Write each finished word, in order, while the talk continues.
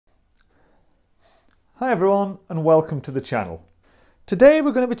Hi everyone and welcome to the channel. Today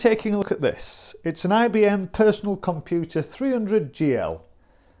we're going to be taking a look at this. It's an IBM Personal Computer 300GL.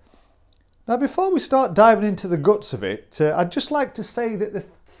 Now before we start diving into the guts of it, I'd just like to say that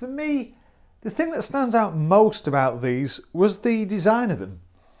for me, the thing that stands out most about these was the design of them.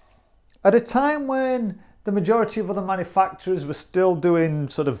 At a time when the majority of other manufacturers were still doing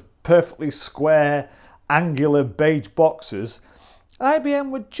sort of perfectly square, angular beige boxes, IBM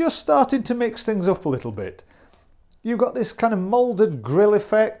were just starting to mix things up a little bit. You've got this kind of moulded grill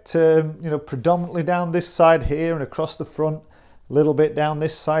effect, predominantly down this side here and across the front, a little bit down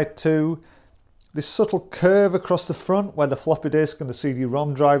this side too. This subtle curve across the front where the floppy disk and the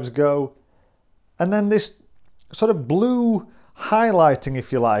CD-ROM drives go. And then this sort of blue highlighting,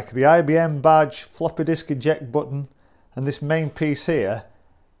 if you like, the IBM badge, floppy disk eject button and this main piece here.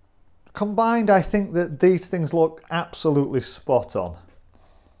 Combined, I think that these things look absolutely spot on.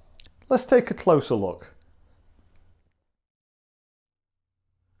 Let's take a closer look.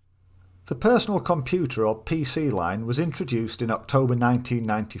 The Personal Computer or PC line was introduced in October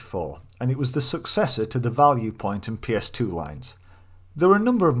 1994 and it was the successor to the Value Point and PS2 lines. There were a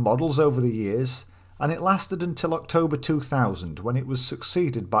number of models over the years and it lasted until October 2000 when it was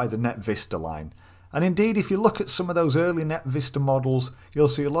succeeded by the Net Vista line. And indeed, if you look at some of those early Net Vista models, you'll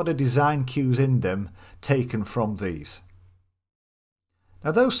see a lot of design cues in them taken from these.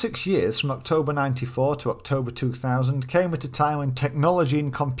 Now those 6 years from October 94 to October 2000 came at a time when technology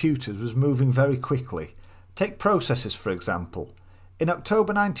in computers was moving very quickly. Take processors for example. In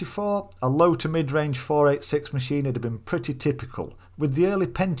October 94, a low to mid-range 486 machine had been pretty typical, with the early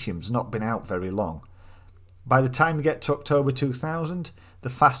Pentiums not been out very long. By the time you get to October 2000, the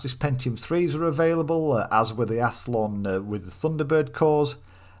fastest Pentium 3s are available, as were the Athlon with the Thunderbird cores,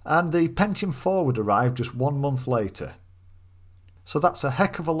 and the Pentium 4 would arrive just 1 month later. So that's a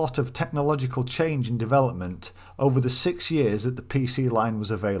heck of a lot of technological change and development over the 6 years that the PC line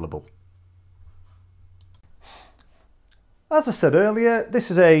was available. As I said earlier, this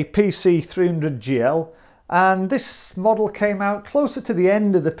is a PC 300GL, and this model came out closer to the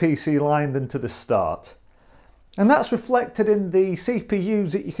end of the PC line than to the start. And that's reflected in the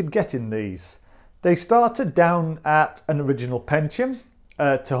CPUs that you could get in these. They started down at an original Pentium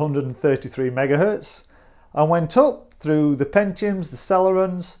to 133 MHz and went up through the Pentiums, the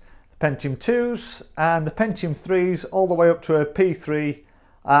Celerons, the Pentium 2s and the Pentium 3s all the way up to a P3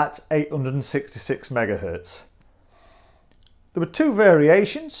 at 866 MHz. There were two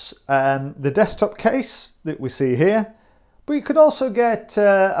variations, the desktop case that we see here, but you could also get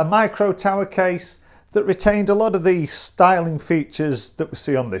a micro tower case that retained a lot of the styling features that we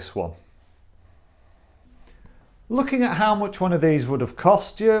see on this one. Looking at how much one of these would have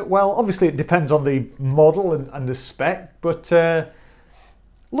cost you, well obviously it depends on the model and the spec, but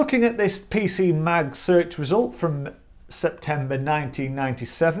looking at this PC Mag search result from September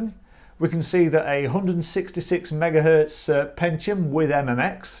 1997, we can see that a 166 MHz Pentium with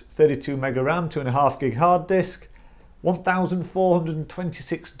MMX, 32 MB RAM, 2.5 gig hard disk,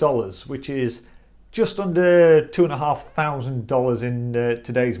 $1,426, which is just under $2,500 in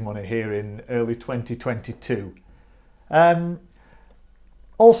today's money here in early 2022.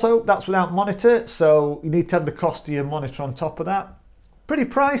 Also, that's without monitor, so you need to have the cost of your monitor on top of that. Pretty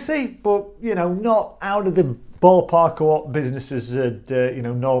pricey, but not out of the ballpark of what businesses would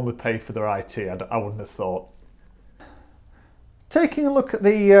normally pay for their IT, I wouldn't have thought. Taking a look at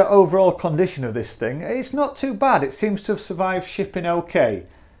the overall condition of this thing, it's not too bad. It seems to have survived shipping okay.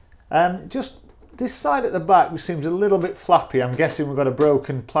 Just this side at the back which seems a little bit flappy. I'm guessing we've got a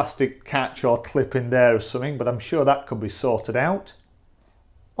broken plastic catch or clip in there or something, but I'm sure that could be sorted out.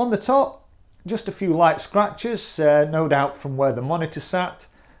 On the top, just a few light scratches, no doubt from where the monitor sat.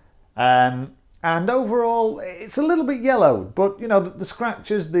 And overall, it's a little bit yellowed, but the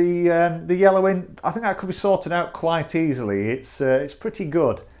scratches, the yellowing, I think that could be sorted out quite easily. It's pretty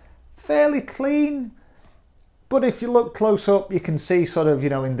good. Fairly clean. But if you look close up, you can see sort of,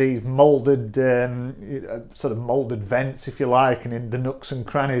 in these moulded, sort of moulded vents, if you like, and in the nooks and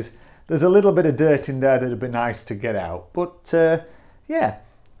crannies, there's a little bit of dirt in there that'd be nice to get out. But yeah,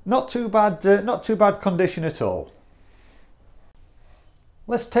 not too bad condition at all.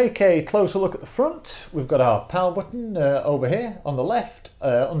 Let's take a closer look at the front. We've got our power button over here on the left.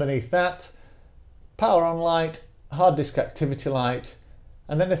 Underneath that, power on light, hard disk activity light,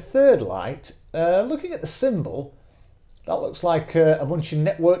 and then a third light. Looking at the symbol, that looks like a bunch of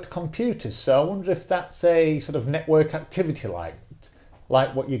networked computers, so I wonder if that's a sort of network activity light,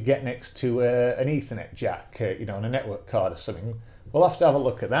 like what you get next to an Ethernet jack, on a network card or something. We'll have to have a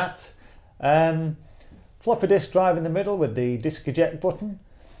look at that. Floppy disk drive in the middle with the disk eject button.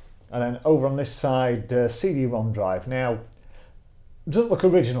 And then over on this side, CD-ROM drive. Now, it doesn't look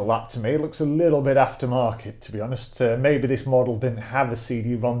original, that to me. It looks a little bit aftermarket, to be honest. Maybe this model didn't have a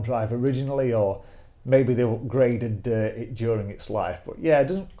CD-ROM drive originally, or maybe they upgraded it during its life. But yeah, it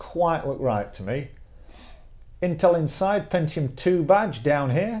doesn't quite look right to me. Intel inside, Pentium 2 badge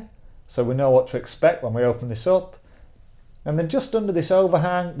down here, so we know what to expect when we open this up. And then just under this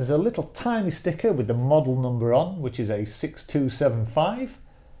overhang, there's a little tiny sticker with the model number on, which is a 6275,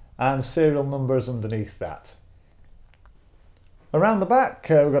 and serial numbers underneath that. Around the back,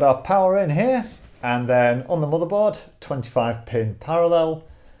 we've got our power in here, and then on the motherboard, 25-pin parallel,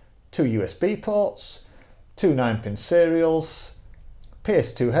 2 USB ports, 2 9-pin serials,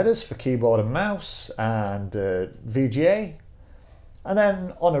 PS2 headers for keyboard and mouse, and VGA. And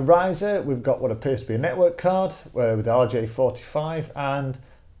then on a riser, we've got what appears to be a network card with RJ45 and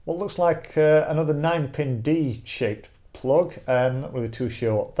what looks like another 9-pin D-shaped plug. Not really too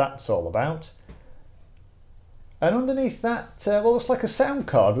sure what that's all about. And underneath that, what looks like a sound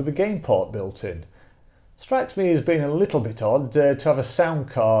card with a game port built in. Strikes me as being a little bit odd to have a sound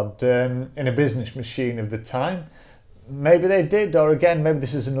card in a business machine of the time. Maybe they did, or again, maybe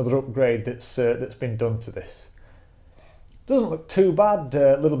this is another upgrade that's been done to this. Doesn't look too bad,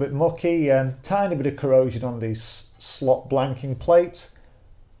 a little bit mucky, and tiny bit of corrosion on these slot blanking plates,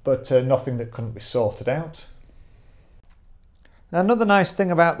 but nothing that couldn't be sorted out. Another nice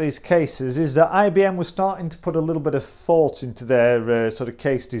thing about these cases is that IBM was starting to put a little bit of thought into their sort of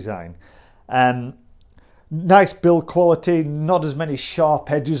case design. Nice build quality, not as many sharp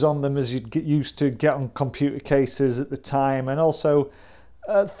edges on them as you'd get used to get on computer cases at the time, and also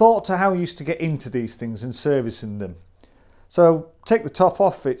thought to how you used to get into these things and servicing them. So take the top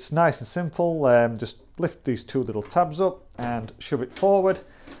off, it's nice and simple, just lift these two little tabs up and shove it forward,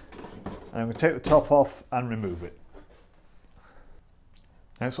 and we take the top off and remove it.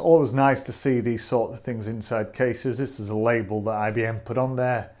 And it's always nice to see these sort of things inside cases. This is a label that IBM put on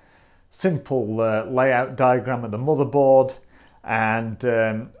there. Simple layout diagram of the motherboard, and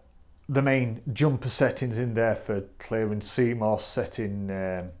the main jumper settings in there for clearing CMOS,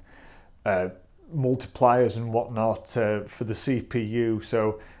 setting multipliers and whatnot for the CPU.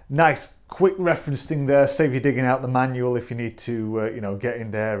 So nice quick reference thing there, save you digging out the manual if you need to you know, get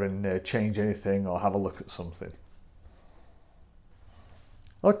in there and change anything or have a look at something.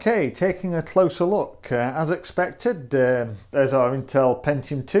 Okay, taking a closer look, as expected, there's our Intel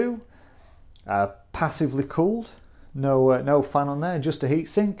Pentium 2. Passively cooled, no fan on there, just a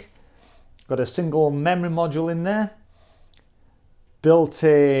heatsink. Got a single memory module in there.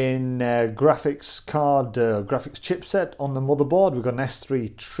 Built-in graphics card, graphics chipset on the motherboard. We've got an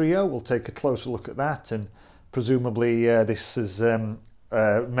S3 Trio. We'll take a closer look at that, and presumably this is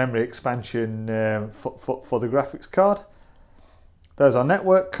memory expansion for the graphics card. There's our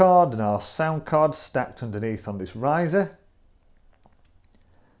network card and our sound card stacked underneath on this riser.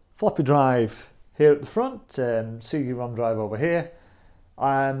 Floppy drive here at the front, CD-ROM drive over here.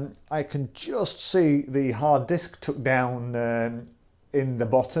 I can just see the hard disk tucked down in the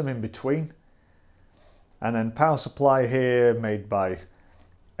bottom in between. And then power supply here made by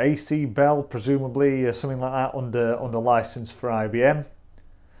AC Bell, presumably something like that under license for IBM.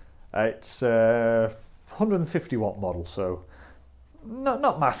 It's a 150 watt model, so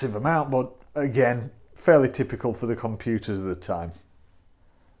not massive amount, but again fairly typical for the computers of the time.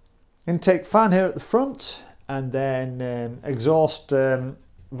 Intake fan here at the front, and then exhaust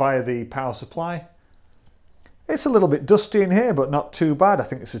via the power supply. It's a little bit dusty in here, but not too bad. I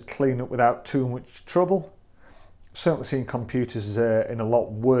think this would clean up without too much trouble. Certainly seen computers in a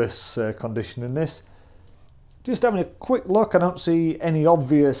lot worse condition than this. Just having a quick look, I don't see any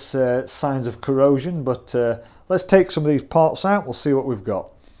obvious signs of corrosion, but let's take some of these parts out, we'll see what we've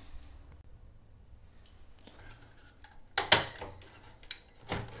got.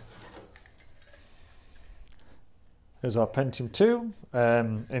 Here's our Pentium 2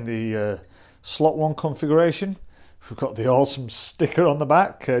 in the slot 1 configuration. We've got the awesome sticker on the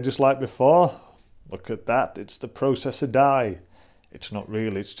back, just like before. Look at that, it's the processor die. It's not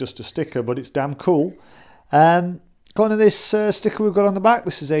really, it's just a sticker, but it's damn cool. According to this sticker we've got on the back,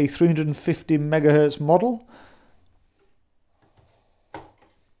 this is a 350 megahertz model.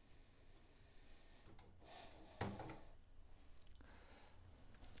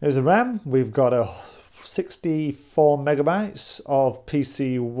 Here's the RAM. We've got a 64 megabytes of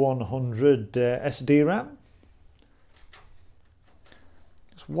PC 100 SD RAM.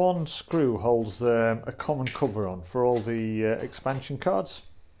 Just one screw holds a common cover on for all the expansion cards.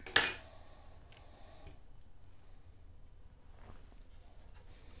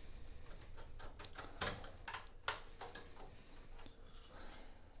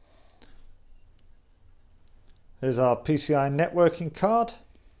 Here's our PCI networking card.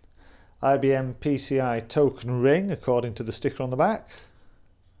 IBM PCI token ring according to the sticker on the back.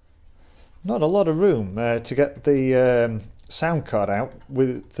 Not a lot of room to get the sound card out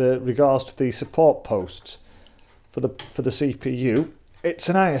with regards to the support posts for the CPU. It's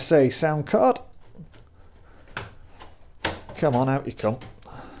an ISA sound card. Come on, out you come.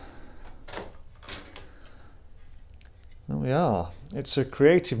 There we are. It's a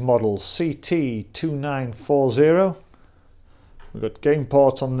creative model CT2940. We've got game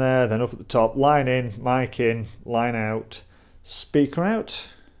port on there, then up at the top, line in, mic in, line out, speaker out.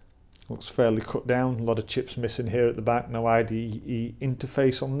 Looks fairly cut down, a lot of chips missing here at the back, no IDE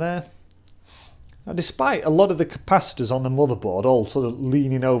interface on there. Now, despite a lot of the capacitors on the motherboard all sort of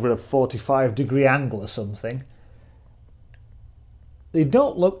leaning over a 45-degree angle or something, they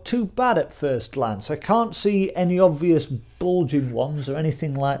don't look too bad at first glance. I can't see any obvious bulging ones or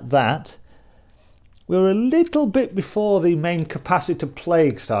anything like that. We're a little bit before the main capacitor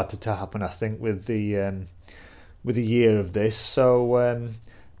plague started to happen, I think, with the year of this. So,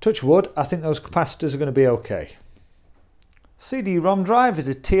 touch wood, I think those capacitors are going to be okay. CD-ROM drive is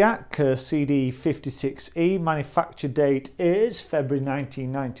a TIAC CD56E. Manufacture date is February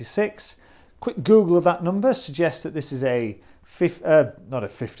 1996. Quick Google of that number suggests that this is not a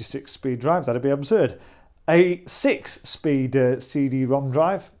 56-speed drive, that'd be absurd. A 6-speed CD-ROM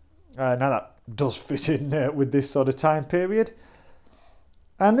drive. Now that does fit in with this sort of time period.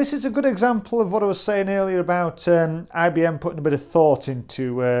 And this is a good example of what I was saying earlier about IBM putting a bit of thought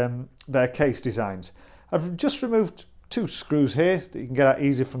into their case designs. I've just removed 2 screws here that you can get out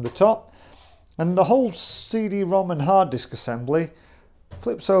easy from the top. And the whole CD-ROM and hard disk assembly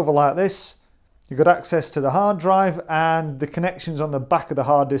flips over like this. You've got access to the hard drive, and the connections on the back of the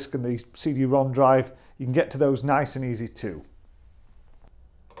hard disk and the CD-ROM drive, you can get to those nice and easy too.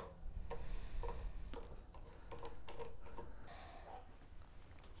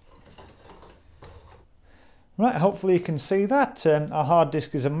 Right, hopefully you can see that. Our hard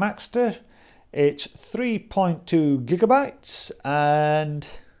disk is a Maxter. It's 3.2 gigabytes, and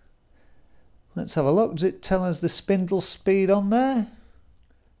let's have a look. Does it tell us the spindle speed on there?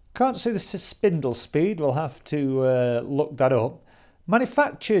 Can't see the spindle speed, we'll have to look that up.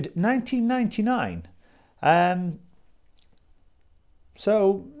 Manufactured 1999.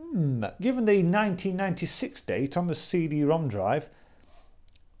 So, given the 1996 date on the CD-ROM drive,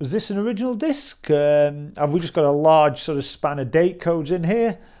 was this an original disc? Have we just got a large sort of span of date codes in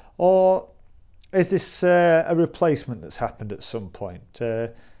here? Or is this a replacement that's happened at some point?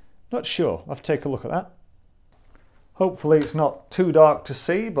 Not sure, I'll have to take a look at that. Hopefully it's not too dark to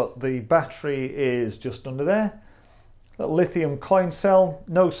see, but the battery is just under there. That lithium coin cell,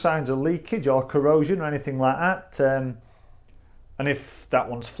 no signs of leakage or corrosion or anything like that. And if that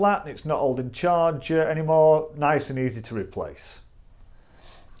one's flat, it's not holding charge anymore, nice and easy to replace.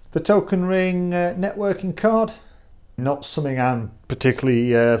 The token ring networking card, not something I'm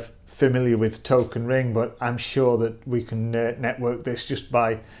particularly familiar with token ring, but I'm sure that we can network this just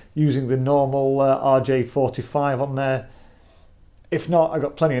by using the normal RJ45 on there. If not, I've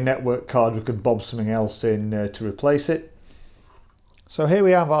got plenty of network cards, we could bob something else in to replace it. So here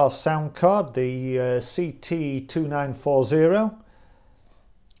we have our sound card, the CT2940.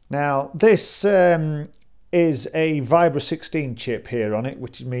 Now this is a Vibra 16 chip here on it,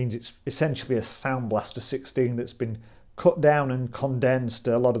 which means it's essentially a Sound Blaster 16 that's been cut down and condensed.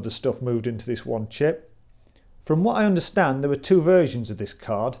 A lot of the stuff moved into this one chip. From what I understand, there were 2 versions of this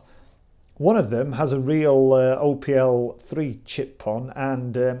card. One of them has a real OPL3 chip on,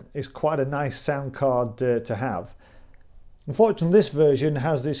 and is quite a nice sound card to have. Unfortunately, this version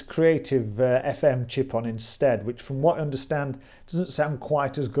has this creative FM chip on instead, which from what I understand doesn't sound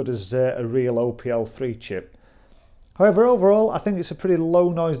quite as good as a real OPL3 chip. However, overall I think it's a pretty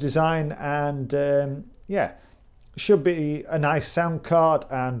low noise design, and yeah, should be a nice sound card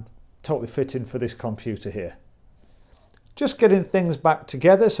and totally fitting for this computer here. Just getting things back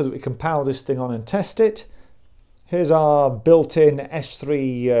together so that we can power this thing on and test it. Here's our built-in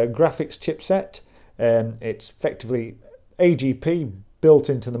S3 graphics chipset. It's effectively AGP built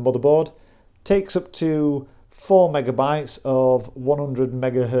into the motherboard. Takes up to 4 megabytes of 100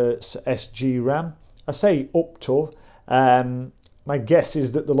 megahertz SG RAM. I say up to. My guess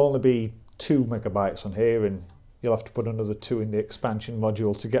is that there'll only be 2 megabytes on here, and you'll have to put another 2 in the expansion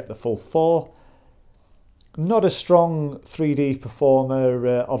module to get the full 4. Not a strong 3D performer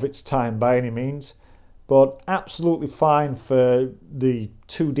of its time by any means, but absolutely fine for the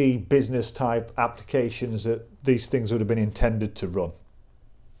 2D business type applications that these things would have been intended to run.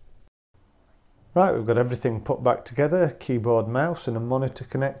 Right, we've got everything put back together, keyboard, mouse and a monitor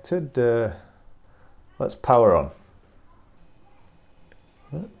connected. Let's power on.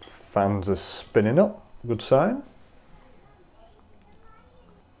 Fans are spinning up, good sign.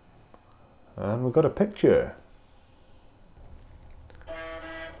 And we've got a picture.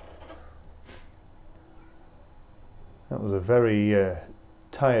 That was a very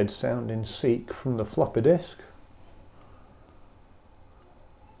tired sounding seek from the floppy disk.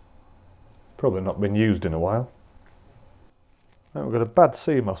 Probably not been used in a while. Right, we've got a bad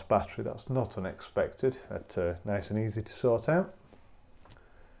CMOS battery, that's not unexpected. That's nice and easy to sort out.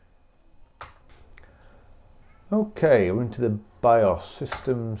 Okay, we're into the BIOS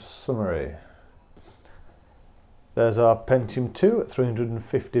system summary. There's our Pentium 2 at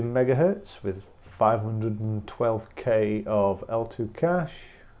 350 MHz with 512K of L2 cache,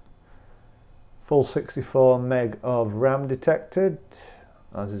 full 64 meg of RAM detected,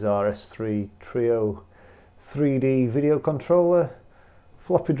 as is our S3 Trio 3D video controller,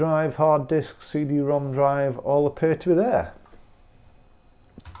 floppy drive, hard disk, CD-ROM drive, all appear to be there.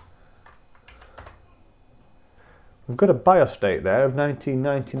 We've got a BIOS date there of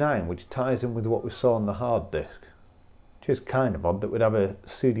 1999, which ties in with what we saw on the hard disk. Which is kind of odd that we'd have a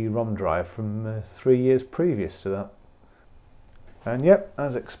CD-ROM drive from 3 years previous to that. And yep,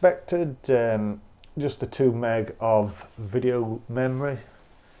 as expected, just the 2 meg of video memory.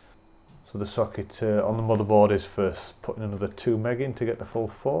 So the socket on the motherboard is for putting another 2 meg in to get the full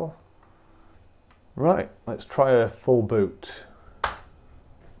 4. Right, let's try a full boot.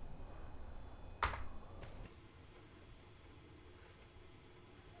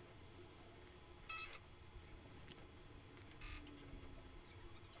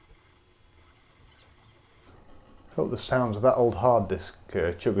 Hope the sounds of that old hard disk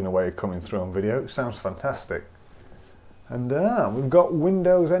chugging away coming through on video. It sounds fantastic. And we've got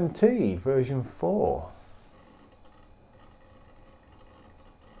Windows NT version 4.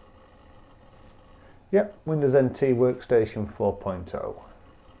 Yep, Windows NT Workstation 4.0.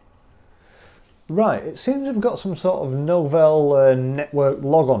 Right, it seems we've got some sort of Novell network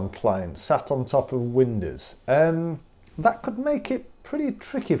logon client sat on top of Windows. That could make it pretty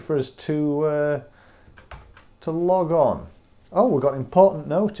tricky for us to log on. Oh, we've got an important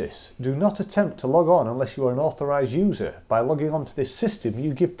notice. Do not attempt to log on unless you are an authorised user. By logging onto this system,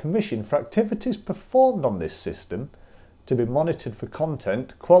 you give permission for activities performed on this system to be monitored for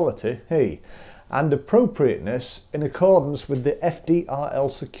content, quality, and appropriateness in accordance with the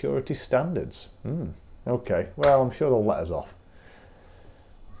FDRL security standards. Okay, well, I'm sure they'll let us off.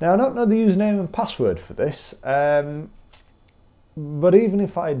 Now, I don't know the username and password for this, but even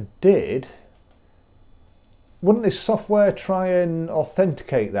if I did, wouldn't this software try and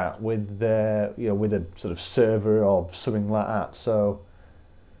authenticate that with with a sort of server or something like that? So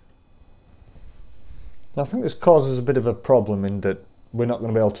I think this causes a bit of a problem in that we're not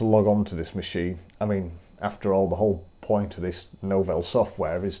going to be able to log on to this machine. I mean, after all, the whole point of this Novell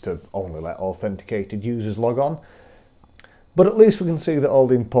software is to only let authenticated users log on. But at least we can see that all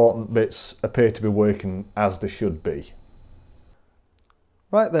the important bits appear to be working as they should be.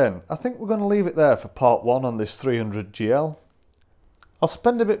 Right then, I think we're going to leave it there for part 1 on this 300GL. I'll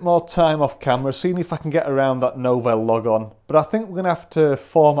spend a bit more time off camera seeing if I can get around that Novell logon, but I think we're going to have to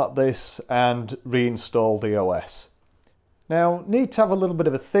format this and reinstall the OS. Now, need to have a little bit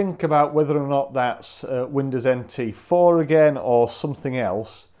of a think about whether or not that's Windows NT 4 again or something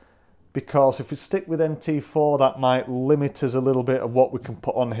else, because if we stick with NT 4 that might limit us a little bit of what we can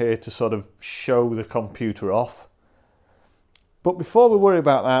put on here to sort of show the computer off. But before we worry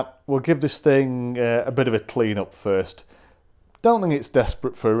about that, we'll give this thing a bit of a clean up first. Don't think it's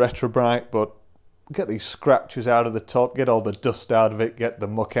desperate for a retrobrite, but get these scratches out of the top, get all the dust out of it, get the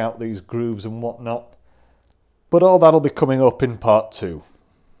muck out these grooves and whatnot. But all that'll be coming up in part 2.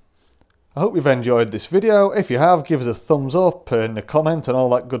 I hope you've enjoyed this video. If you have, give us a thumbs up and a comment and all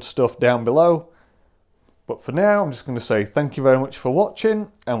that good stuff down below. But for now, I'm just going to say thank you very much for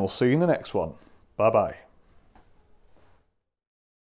watching, and we'll see you in the next one. Bye bye.